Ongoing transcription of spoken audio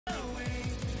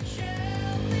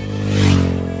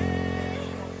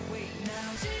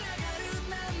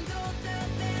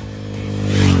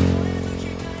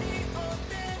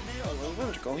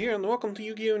Jekyll here, and welcome to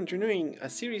Yu-Gi-Oh! Engineering, a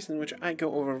series in which I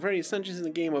go over various engines in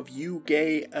the game of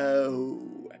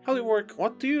Yu-Gi-Oh! How they work,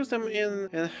 what to use them in,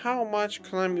 and how much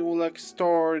Konami will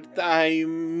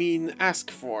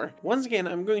ask for. Once again,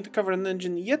 I'm going to cover an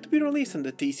engine yet to be released in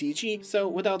the TCG, so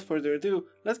without further ado,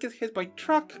 let's get hit by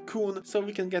Truck-kun so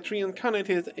we can get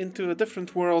reincarnated into a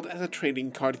different world as a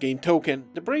trading card game token.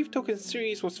 The Brave Token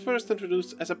series was first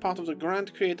introduced as a part of the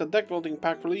Grand Creator deck building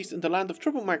pack released in the land of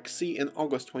Triple Max C in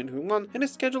August 2021 and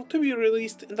is scheduled to be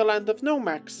released in the land of No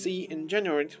Max C in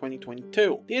January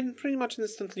 2022. The engine pretty much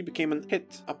instantly became a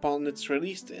hit upon its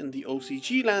release in the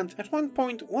OCG land. At one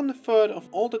point, 1/3 of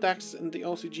all the decks in the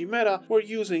OCG meta were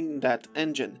using that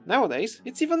engine. Nowadays,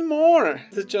 it's even more!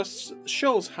 It just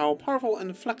shows how powerful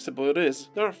and flexible it is.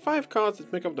 There are 5 cards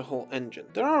that make up the whole engine.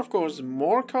 There are of course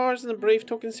more cards in the Brave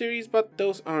Token series, but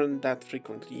those aren't that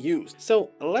frequently used.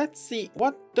 So let's see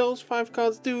what those 5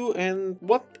 cards do and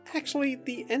what actually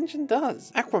the engine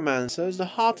does. Aquamancer is the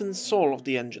heart and soul of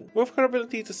the engine. With her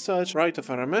ability to search Rite of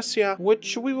Aramesia,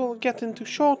 which we will get into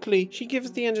shortly, she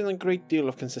gives the engine a great deal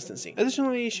of consistency.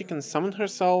 Additionally, she can summon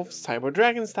herself Cyber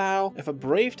Dragon style if a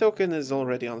Brave token is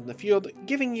already on the field,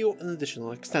 giving you an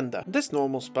additional extender. This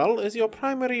normal spell is your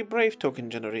primary Brave token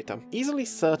generator, easily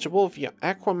searchable via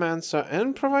Aquamancer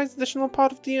and provides additional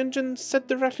part of the engine set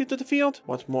directly to the field.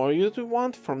 What more you do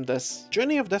want from this?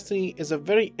 Journey of Destiny is a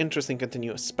very interesting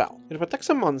continuous spell. It protects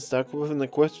a monster with an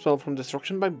equipped spell from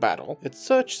destruction by battle, it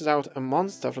searches out a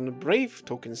monster from the Brave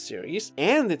token series,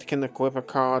 and it can equip a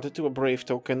card to a Brave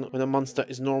token when a monster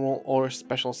is normal or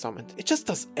special summoned. It just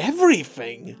does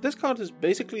everything! This card is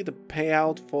basically the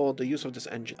payout for the use of this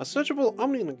engine. A searchable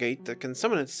Omni Negate that can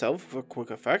summon itself with a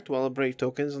quick effect while a Brave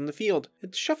token is on the field.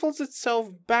 It shuffles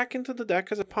itself back into the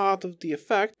deck as a part of the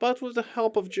effect, but with the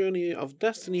help of Journey of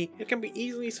Destiny, it can be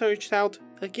easily searched out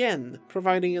again,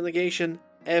 providing a negation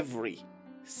every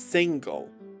single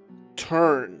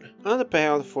turn. Another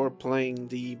payout for playing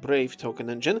the Brave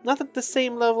token engine, not at the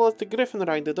same level as the Griffin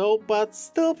Rider though, but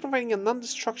still providing a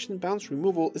non-destruction bounce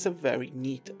removal is a very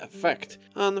neat effect.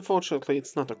 Unfortunately,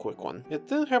 it's not a quick one. It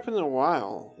didn't happen in a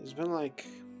while. It's been like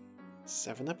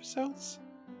 7 episodes?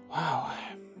 Wow.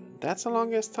 That's the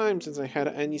longest time since I had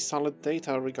any solid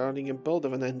data regarding a build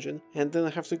of an engine and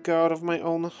didn't have to go out of my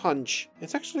own hunch.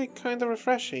 It's actually kinda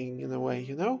refreshing in a way,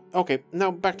 you know? Okay,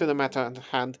 now back to the matter at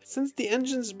hand. Since the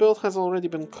engine's build has already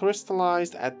been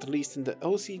crystallized, at least in the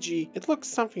OCG, it looks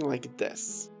something like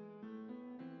this.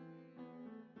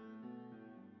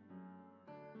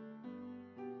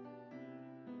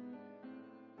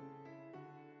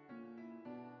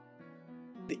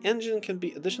 The engine can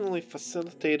be additionally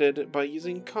facilitated by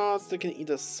using cards that can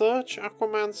either search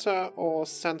Aquamancer or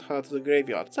send her to the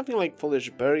graveyard, something like Foolish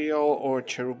Burial or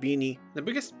Cherubini. The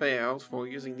biggest payout for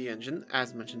using the engine,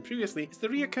 as mentioned previously, is the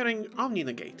reoccurring Omni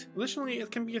Negate. Additionally,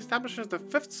 it can be established as the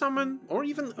 5th summon, or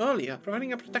even earlier,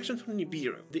 providing a protection from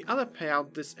Nibiru. The other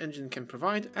payout this engine can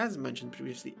provide, as mentioned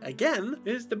previously again,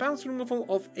 is the bounce removal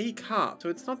of a card, so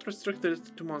it's not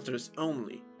restricted to monsters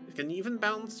only. It can even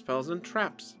bounce spells and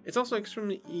traps. It's also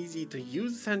extremely easy to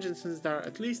use this engine since there are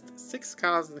at least 6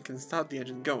 cards that can start the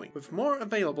engine going, with more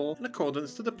available in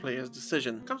accordance to the player's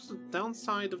decision. When it comes to the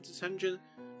downside of this engine,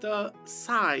 the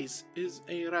size is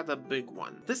a rather big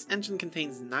one. This engine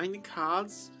contains 9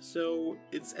 cards, so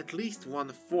it's at least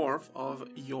 1/4 of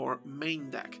your main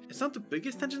deck. It's not the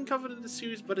biggest engine covered in the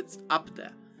series, but it's up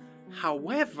there.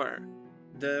 However,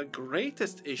 the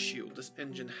greatest issue this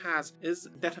engine has is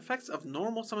that effects of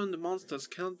normal summoned monsters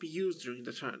cannot be used during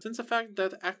the turn. Since the fact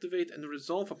that activate and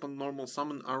resolve upon normal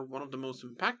summon are one of the most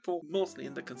impactful, mostly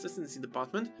in the consistency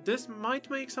department, this might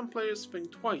make some players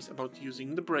think twice about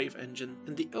using the Brave engine.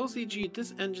 In the OCG,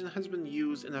 this engine has been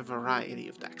used in a variety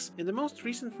of decks. In the most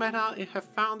recent meta, it has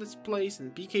found its place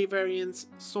in BK variants,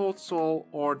 Sword Soul,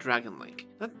 or Dragon Link.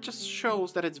 That just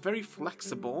shows that it's very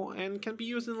flexible and can be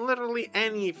used in literally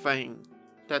anything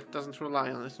that doesn't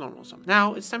rely on its normal summon.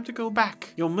 Now it's time to go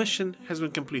back. Your mission has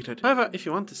been completed. However, if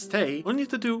you want to stay, all you have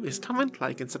to do is comment,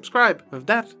 like, and subscribe. With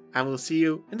that, I will see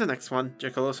you in the next one.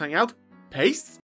 Jekyll signing out. Peace!